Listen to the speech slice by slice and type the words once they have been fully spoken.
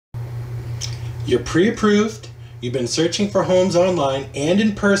You're pre-approved, you've been searching for homes online and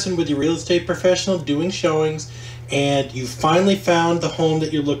in person with your real estate professional doing showings, and you've finally found the home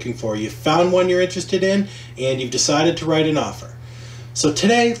that you're looking for. You've found one you're interested in, and you've decided to write an offer. So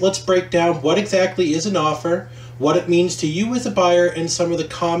today, let's break down what exactly is an offer, what it means to you as a buyer, and some of the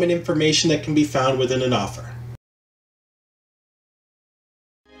common information that can be found within an offer.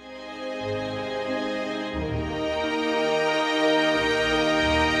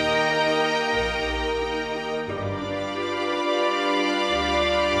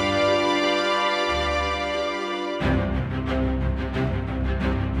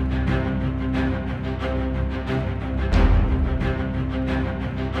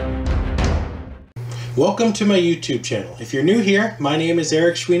 Welcome to my YouTube channel. If you're new here, my name is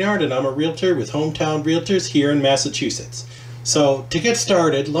Eric Schweenard and I'm a realtor with Hometown Realtors here in Massachusetts. So to get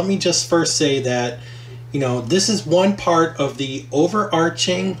started, let me just first say that, this is one part of the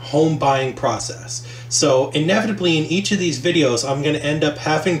overarching home buying process. So inevitably in each of these videos, I'm going to end up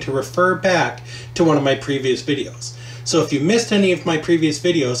having to refer back to one of my previous videos. So if you missed any of my previous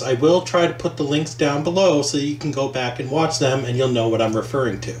videos, I will try to put the links down below so you can go back and watch them and you'll know what I'm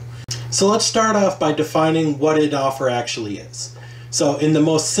referring to. So let's start off by defining what an offer actually is. So in the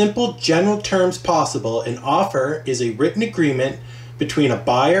most simple general terms possible, an offer is a written agreement between a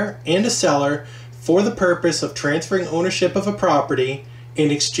buyer and a seller for the purpose of transferring ownership of a property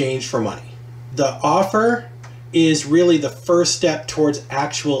in exchange for money. The offer is really the first step towards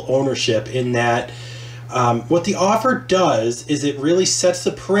actual ownership in that what the offer does is it really sets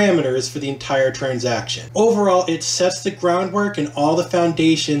the parameters for the entire transaction. Overall, it sets the groundwork and all the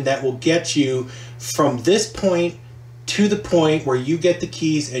foundation that will get you from this point to the point where you get the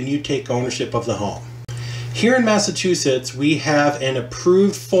keys and you take ownership of the home. Here in Massachusetts, we have an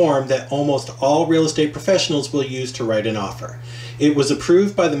approved form that almost all real estate professionals will use to write an offer. It was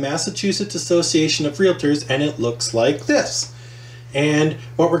approved by the Massachusetts Association of Realtors and it looks like this. And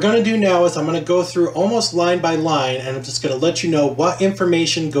what we're going to do now is I'm going to go through almost line by line and I'm just going to let you know what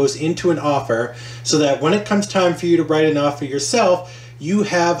information goes into an offer so that when it comes time for you to write an offer yourself, you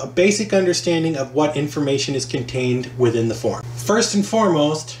have a basic understanding of what information is contained within the form. First and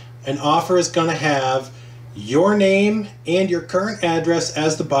foremost, an offer is going to have your name and your current address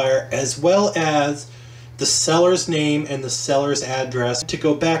as the buyer, as well as the seller's name and the seller's address. To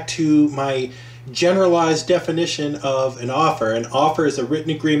go back to my generalized definition of an offer is a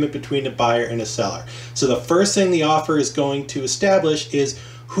written agreement between a buyer and a seller. So the first thing the offer is going to establish is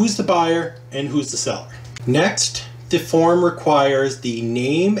who's the buyer and who's the seller. Next, the form requires the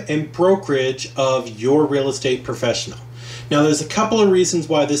name and brokerage of your real estate professional. Now there's a couple of reasons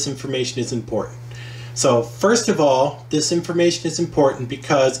why this information is important. So first of all, this information is important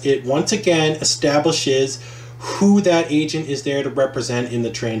because it once again establishes who that agent is there to represent in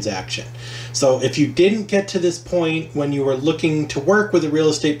the transaction. So if you didn't get to this point when you were looking to work with a real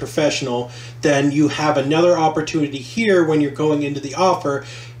estate professional, then you have another opportunity here when you're going into the offer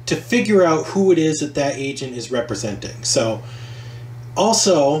to figure out who it is that that agent is representing. So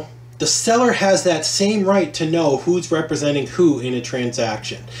also, the seller has that same right to know who's representing who in a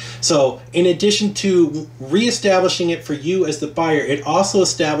transaction. So in addition to reestablishing it for you as the buyer, it also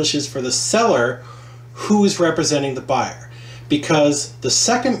establishes for the seller who is representing the buyer. Because the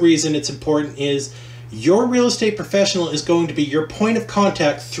second reason it's important is your real estate professional is going to be your point of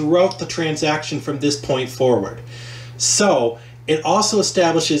contact throughout the transaction from this point forward. So it also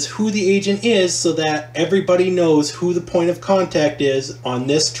establishes who the agent is so that everybody knows who the point of contact is on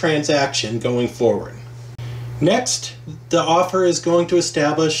this transaction going forward. Next, the offer is going to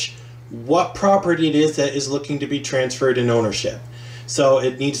establish what property it is that is looking to be transferred in ownership. So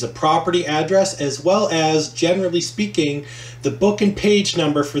it needs a property address as well as, generally speaking, the book and page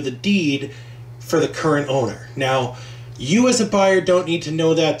number for the deed for the current owner. Now, you as a buyer don't need to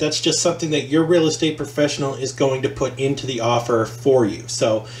know that. That's just something that your real estate professional is going to put into the offer for you.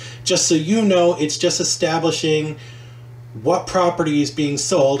 So just so you know, it's just establishing what property is being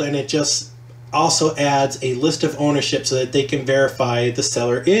sold, and it just also adds a list of ownership so that they can verify the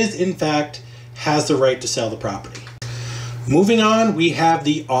seller is, in fact, has the right to sell the property. Moving on, we have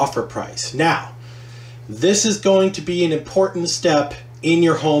the offer price. Now, this is going to be an important step in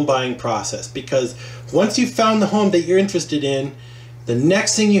your home buying process because once you've found the home that you're interested in, the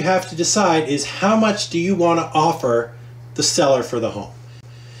next thing you have to decide is how much do you want to offer the seller for the home.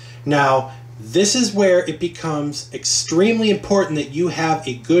 Now, this is where it becomes extremely important that you have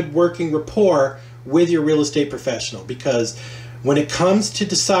a good working rapport with your real estate professional, because when it comes to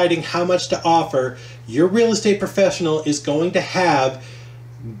deciding how much to offer, your real estate professional is going to have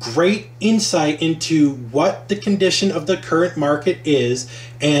great insight into what the condition of the current market is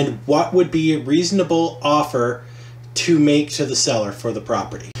and what would be a reasonable offer to make to the seller for the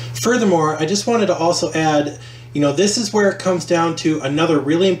property. Furthermore, I just wanted to also add, this is where it comes down to another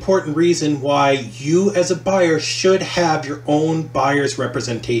really important reason why you as a buyer should have your own buyer's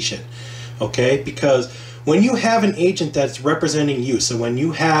representation. Okay? Because when you have an agent that's representing you, so when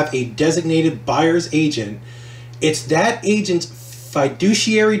you have a designated buyer's agent, it's that agent's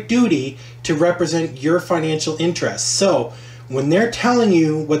fiduciary duty to represent your financial interests. So when they're telling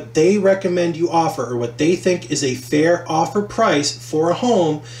you what they recommend you offer or what they think is a fair offer price for a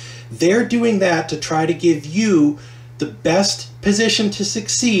home, they're doing that to try to give you the best position to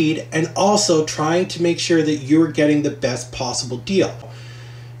succeed and also trying to make sure that you're getting the best possible deal.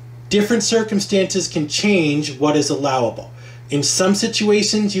 Different circumstances can change what is allowable. In some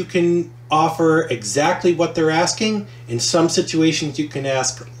situations, you can offer exactly what they're asking. In some situations, you can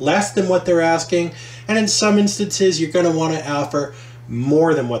ask less than what they're asking. And in some instances, you're going to want to offer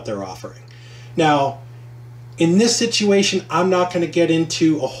more than what they're offering. Now, in this situation, I'm not going to get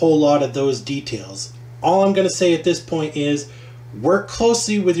into a whole lot of those details. All I'm going to say at this point is work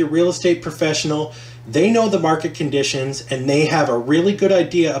closely with your real estate professional. They know the market conditions and they have a really good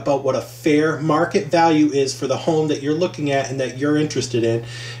idea about what a fair market value is for the home that you're looking at and that you're interested in.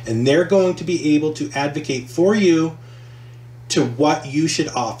 And they're going to be able to advocate for you to what you should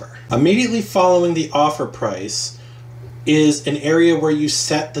offer. Immediately following the offer price is an area where you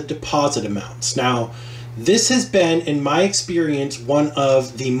set the deposit amounts. Now, this has been, in my experience, one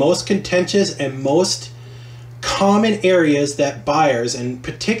of the most contentious and most common areas that buyers, and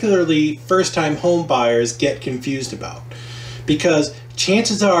particularly first-time home buyers, get confused about. Because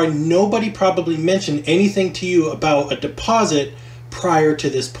chances are nobody probably mentioned anything to you about a deposit prior to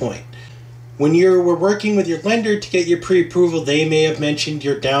this point. When you were working with your lender to get your pre-approval, they may have mentioned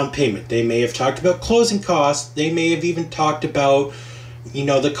your down payment. They may have talked about closing costs. They may have even talked about,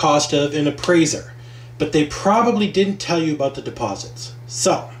 the cost of an appraiser. But they probably didn't tell you about the deposits.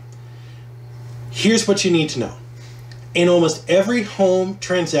 So, here's what you need to know. In almost every home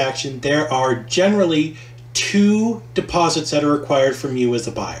transaction, there are generally 2 deposits that are required from you as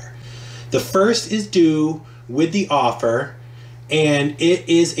a buyer. The first is due with the offer, and it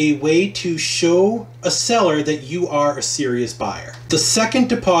is a way to show a seller that you are a serious buyer. The second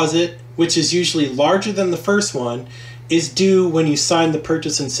deposit, which is usually larger than the first one, is due when you sign the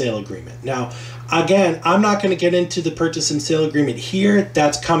purchase and sale agreement. Now, again, I'm not going to get into the purchase and sale agreement here.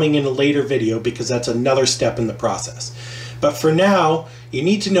 That's coming in a later video because that's another step in the process. But for now, you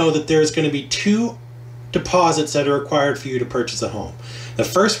need to know that there's going to be 2 deposits that are required for you to purchase a home. The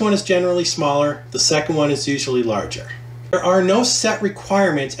first one is generally smaller. The second one is usually larger. There are no set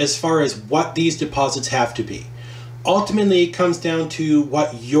requirements as far as what these deposits have to be. Ultimately, it comes down to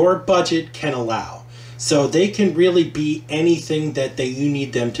what your budget can allow. So they can really be anything that you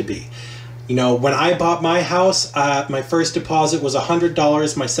need them to be. When I bought my house, my first deposit was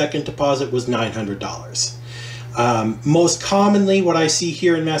 $100. My second deposit was $900. Most commonly, what I see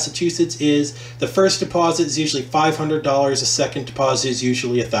here in Massachusetts is the first deposit is usually $500. The second deposit is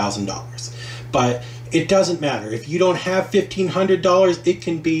usually $1,000. But it doesn't matter. If you don't have $1,500, it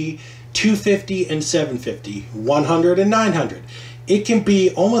can be $250 and $750, $100 and $900. It can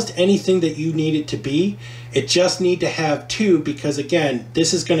be almost anything that you need it to be. It just need to have 2 because, again,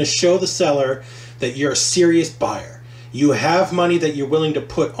 this is going to show the seller that you're a serious buyer. You have money that you're willing to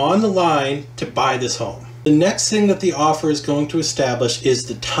put on the line to buy this home. The next thing that the offer is going to establish is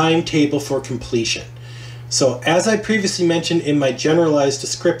the timetable for completion. So as I previously mentioned in my generalized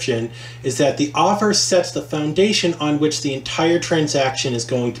description, is that the offer sets the foundation on which the entire transaction is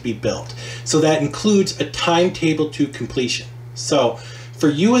going to be built. So that includes a timetable to completion. So for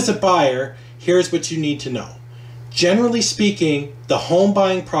you as a buyer, here's what you need to know. Generally speaking, the home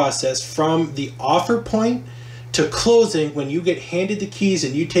buying process from the offer point to closing, when you get handed the keys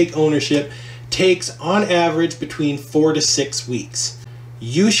and you take ownership, takes on average between 4 to 6 weeks.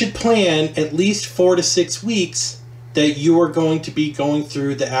 You should plan at least 4 to 6 weeks that you are going to be going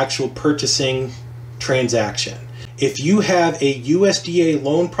through the actual purchasing transaction. If you have a USDA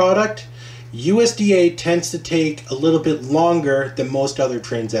loan product, USDA tends to take a little bit longer than most other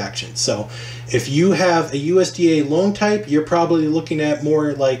transactions. So if you have a USDA loan type, you're probably looking at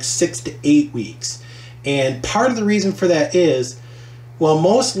more like 6 to 8 weeks. And part of the reason for that is, well,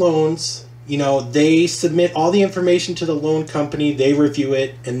 most loans, they submit all the information to the loan company, they review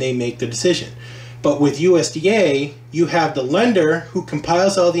it, and they make the decision. But with USDA, you have the lender who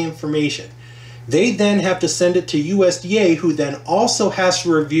compiles all the information. They then have to send it to USDA, who then also has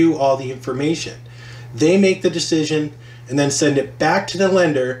to review all the information. They make the decision, and then send it back to the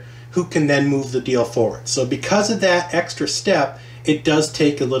lender, who can then move the deal forward. So because of that extra step, it does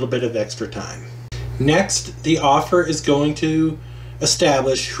take a little bit of extra time. Next, the offer is going to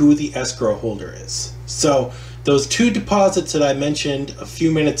establish who the escrow holder is. So those 2 deposits that I mentioned a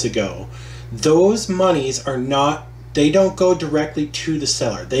few minutes ago, those monies are not, they don't go directly to the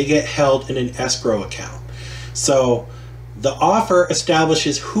seller. They get held in an escrow account. So the offer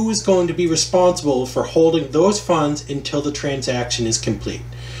establishes who is going to be responsible for holding those funds until the transaction is complete.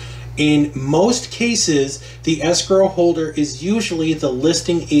 In most cases, the escrow holder is usually the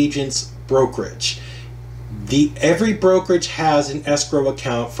listing agent's brokerage. Every brokerage has an escrow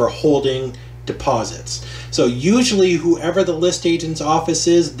account for holding deposits. So usually whoever the list agent's office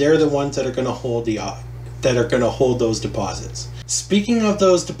is, they're the ones that are going to hold those deposits. Speaking of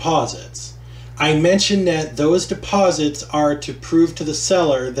those deposits, I mentioned that those deposits are to prove to the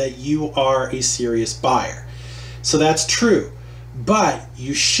seller that you are a serious buyer. So that's true. But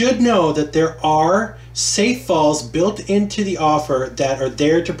you should know that there are safe falls built into the offer that are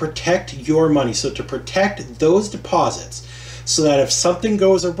there to protect your money. So to protect those deposits, so that if something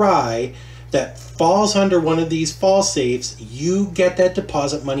goes awry that falls under one of these fall safes, you get that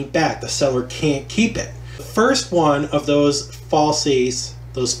deposit money back. The seller can't keep it. The first one of those fall safes,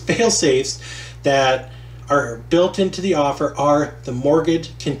 those fail safes that are built into the offer, are the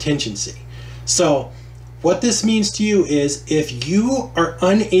mortgage contingency. So what this means to you is if you are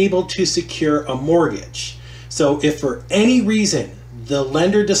unable to secure a mortgage, so if for any reason the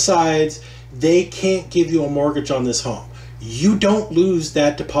lender decides they can't give you a mortgage on this home, you don't lose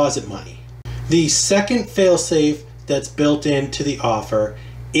that deposit money. The second failsafe that's built into the offer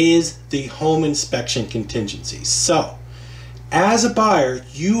is the home inspection contingency. So as a buyer,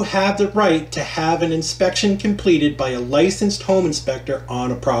 you have the right to have an inspection completed by a licensed home inspector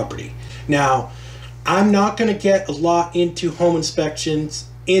on a property. Now, I'm not going to get a lot into home inspections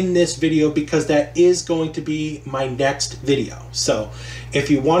in this video because that is going to be my next video. So if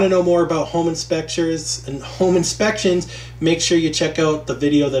you want to know more about home inspectors and home inspections, make sure you check out the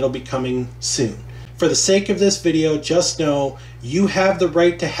video that'll be coming soon. For the sake of this video, just know you have the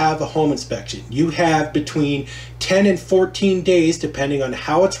right to have a home inspection. You have between 10 and 14 days, depending on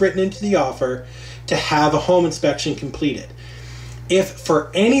how it's written into the offer, to have a home inspection completed. If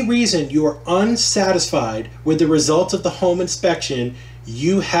for any reason you are unsatisfied with the results of the home inspection,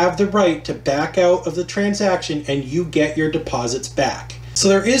 you have the right to back out of the transaction and you get your deposits back. So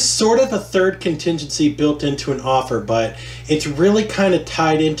there is sort of a third contingency built into an offer, but it's really kind of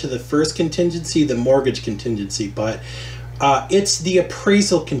tied into the first contingency, the mortgage contingency, but it's the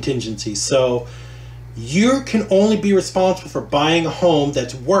appraisal contingency. So you can only be responsible for buying a home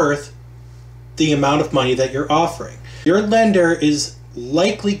that's worth the amount of money that you're offering. Your lender is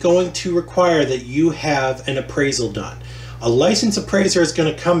likely going to require that you have an appraisal done. A licensed appraiser is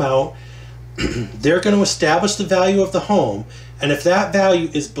going to come out, they're going to establish the value of the home, and if that value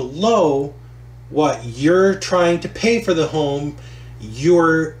is below what you're trying to pay for the home, you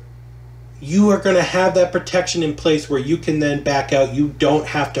are going to have that protection in place where you can then back out. You don't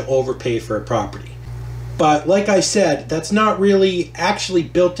have to overpay for a property. But like I said, that's not really actually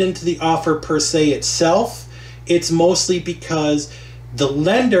built into the offer per se itself. It's mostly because the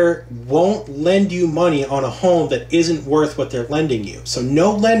lender won't lend you money on a home that isn't worth what they're lending you. So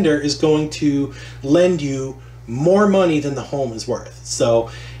no lender is going to lend you more money than the home is worth.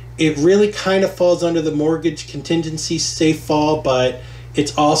 So it really kind of falls under the mortgage contingency safe fall, but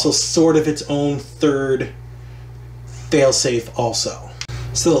it's also sort of its own third fail-safe also.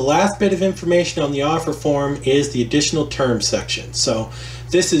 So the last bit of information on the offer form is the additional terms section. So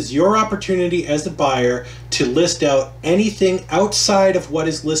this is your opportunity as the buyer to list out anything outside of what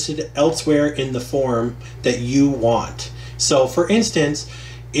is listed elsewhere in the form that you want. So for instance,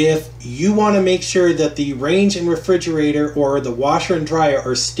 if you want to make sure that the range and refrigerator or the washer and dryer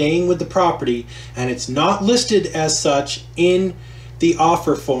are staying with the property and it's not listed as such in the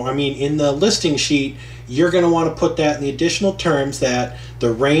offer form, in the listing sheet, you're going to want to put that in the additional terms that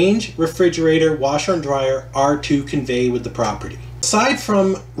the range, refrigerator, washer and dryer are to convey with the property. Aside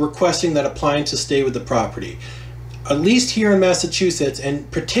from requesting that appliances stay with the property, at least here in Massachusetts, and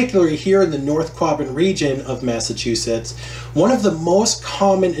particularly here in the North Quadrant region of Massachusetts, one of the most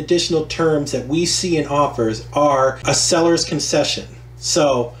common additional terms that we see in offers are a seller's concession.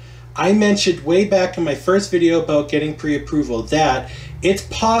 So I mentioned way back in my first video about getting pre-approval that it's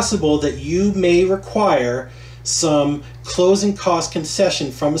possible that you may require some closing cost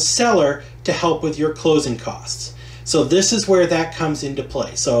concession from a seller to help with your closing costs. So this is where that comes into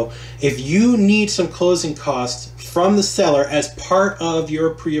play. So if you need some closing costs from the seller as part of your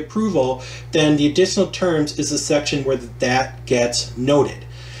pre-approval, then the additional terms is the section where that gets noted.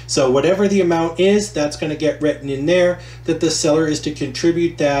 So whatever the amount is, that's going to get written in there that the seller is to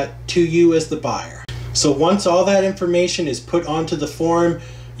contribute that to you as the buyer. So once all that information is put onto the form,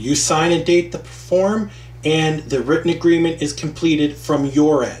 you sign and date the form, and the written agreement is completed from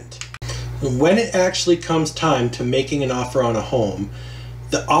your end. When it actually comes time to making an offer on a home,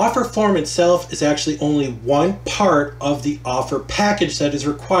 the offer form itself is actually only one part of the offer package that is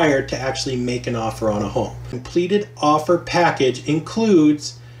required to actually make an offer on a home. Completed offer package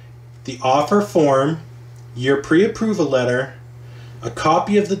includes the offer form, your pre-approval letter, a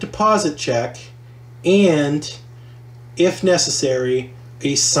copy of the deposit check, and, if necessary,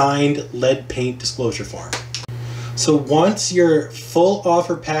 a signed lead paint disclosure form. So once your full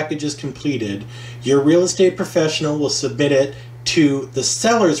offer package is completed, your real estate professional will submit it to the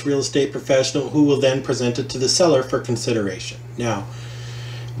seller's real estate professional, who will then present it to the seller for consideration. Now,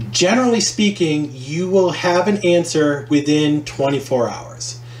 generally speaking, you will have an answer within 24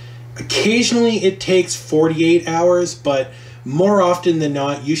 hours. Occasionally it takes 48 hours, but more often than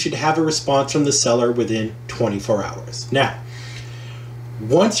not, you should have a response from the seller within 24 hours. Now,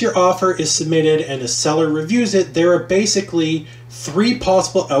 once your offer is submitted and the seller reviews it, there are basically 3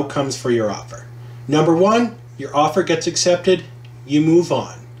 possible outcomes for your offer. Number 1, your offer gets accepted, you move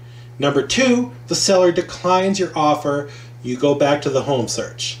on. Number 2, the seller declines your offer, you go back to the home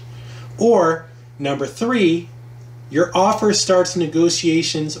search. Or number 3, your offer starts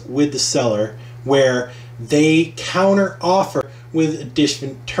negotiations with the seller where they counter offer with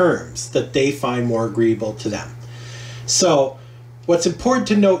different terms that they find more agreeable to them. So what's important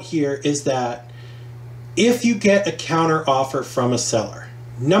to note here is that if you get a counter offer from a seller,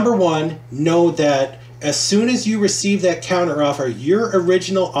 number 1, know that as soon as you receive that counter offer, your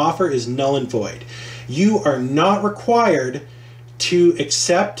original offer is null and void. You are not required to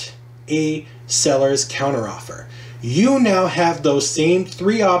accept a seller's counter offer. You now have those same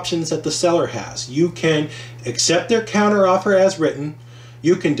 3 options that the seller has. You can accept their counter offer as written,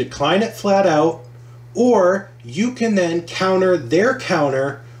 you can decline it flat out, or you can then counter their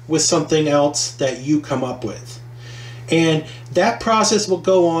counter with something else that you come up with. And that process will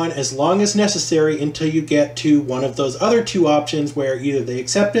go on as long as necessary until you get to one of those other 2 options where either they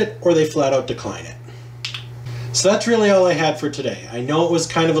accept it or they flat out decline it. So that's really all I had for today. I know it was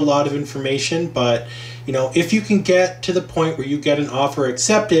kind of a lot of information, but if you can get to the point where you get an offer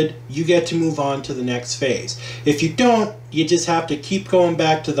accepted, you get to move on to the next phase. If you don't, you just have to keep going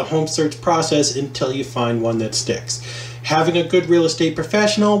back to the home search process until you find one that sticks. Having a good real estate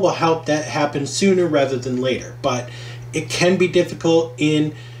professional will help that happen sooner rather than later, but it can be difficult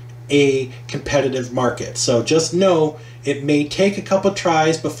in a competitive market. So just know it may take a couple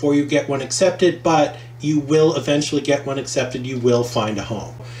tries before you get one accepted, but you will eventually get one accepted. You will find a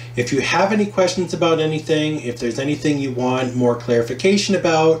home. If you have any questions about anything, if there's anything you want more clarification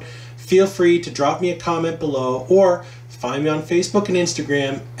about, feel free to drop me a comment below or find me on Facebook and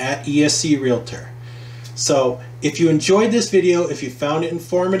Instagram at ESC Realtor. So if you enjoyed this video, if you found it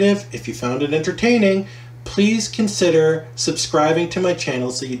informative, if you found it entertaining, please consider subscribing to my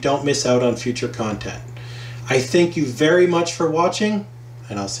channel so you don't miss out on future content. I thank you very much for watching,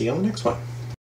 and I'll see you on the next one.